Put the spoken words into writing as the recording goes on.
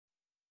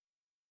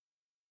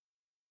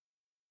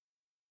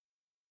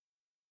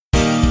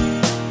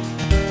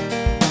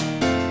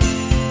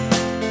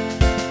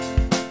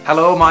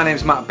Hello, my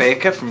name's Matt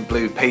Baker from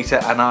Blue Peter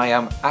and I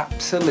am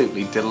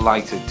absolutely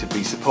delighted to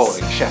be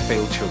supporting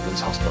Sheffield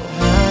Children's Hospital.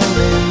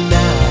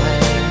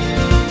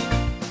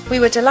 We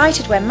were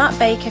delighted when Matt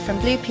Baker from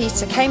Blue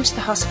Peter came to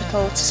the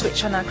hospital to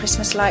switch on our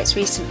Christmas lights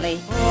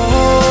recently.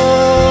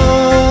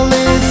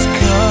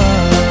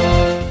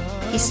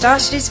 He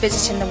started his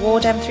visit in the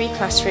Ward M3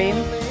 classroom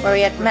where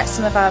he had met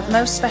some of our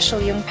most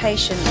special young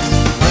patients.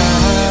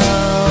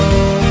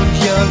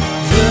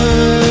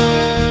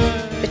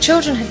 The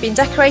children had been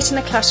decorating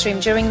the classroom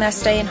during their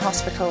stay in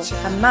hospital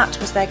and Matt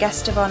was their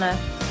guest of honour.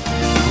 Oh,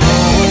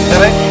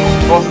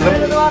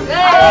 wonderful!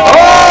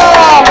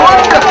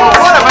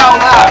 What about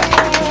that?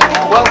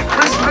 Well,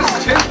 Christmas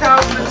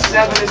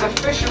 2007 is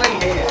officially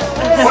here.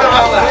 What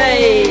about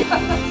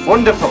that?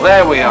 Wonderful,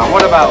 there we are.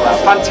 What about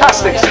that?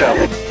 Fantastic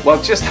stuff. Well,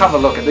 just have a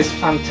look at this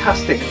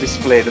fantastic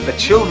display that the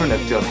children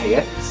have done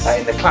here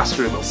in the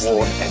classroom at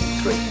Ward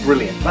M3.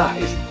 Brilliant, that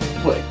is.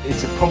 Well,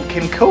 it's a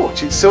pumpkin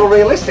coach. It's so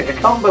realistic, I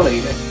can't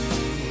believe it.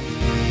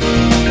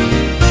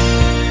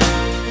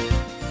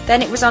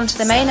 Then it was on to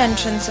the main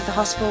entrance of the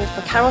hospital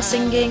for carol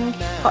singing,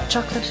 hot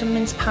chocolate and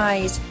mince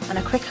pies, and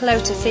a quick hello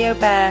to Theo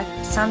Bear,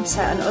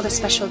 Santa and other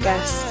special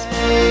guests.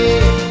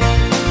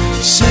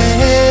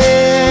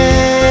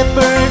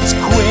 Shepherds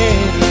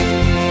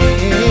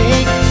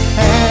quake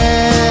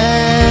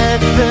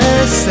at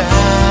the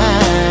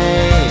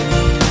sight,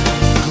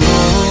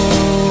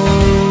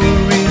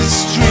 glory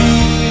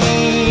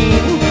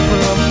stream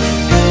from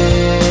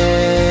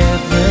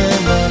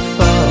heaven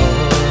afar,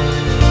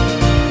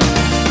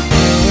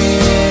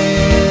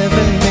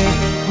 heavenly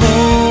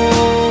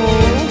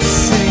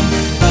hosts sing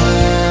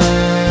hallelujah.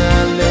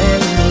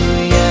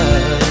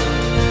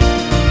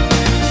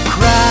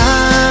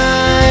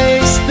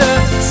 Christ the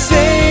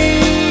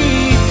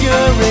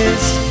Savior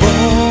is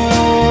born.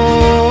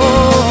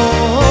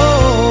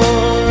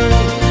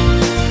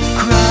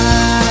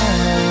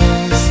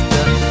 Christ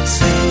the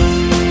Savior is born.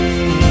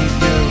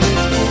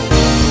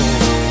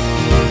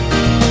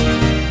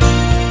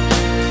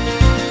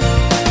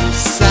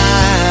 Silent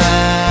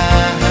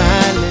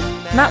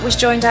Matt was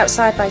joined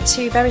outside by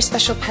two very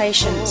special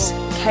patients,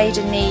 Cade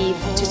and Neve,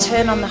 to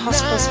turn on the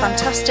hospital's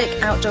fantastic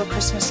outdoor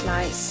Christmas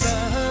lights.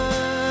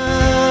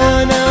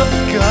 Son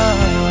of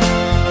God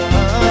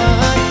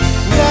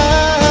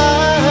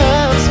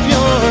loves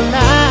pure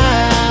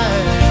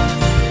light,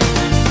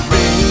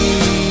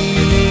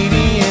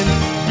 radiant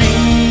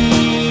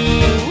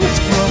beams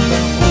from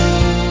the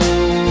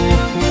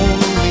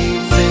holy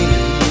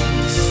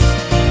face,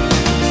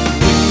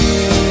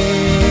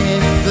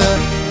 with the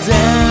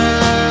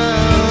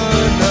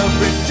dawn of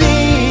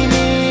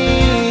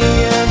redeeming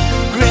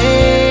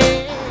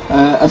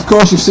grace. Of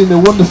course, you've seen the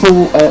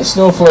wonderful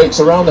snowflakes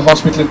around the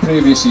hospital in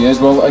previous years.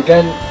 Well,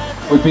 again,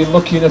 we've been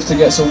lucky enough to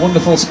get some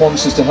wonderful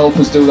sponsors to help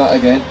us do that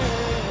again.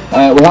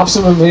 We have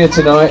some of them here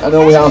tonight. I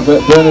know we have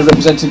Bernard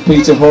representing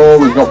Peter Hall,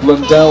 we've got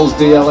Blundell's,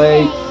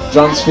 DLA,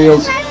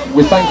 Dransfield.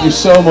 We thank you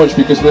so much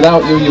because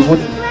without you, you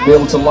wouldn't be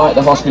able to light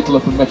the hospital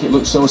up and make it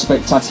look so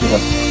spectacular.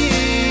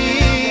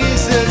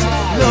 Jesus,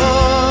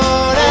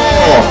 Lord,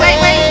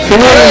 3,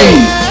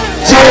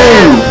 2,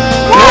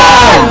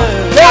 1.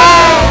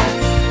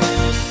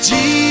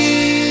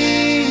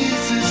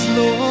 Jesus,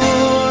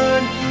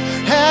 Lord,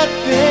 had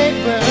they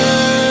burned.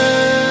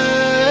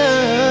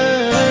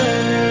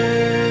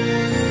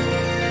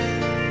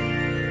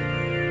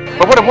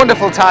 But what a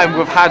wonderful time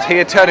we've had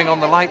here turning on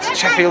the lights at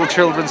Sheffield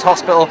Children's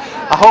Hospital.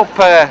 I hope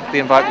they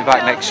invite me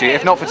back next year,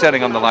 if not for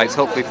turning on the lights,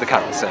 hopefully for the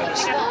carol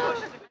service.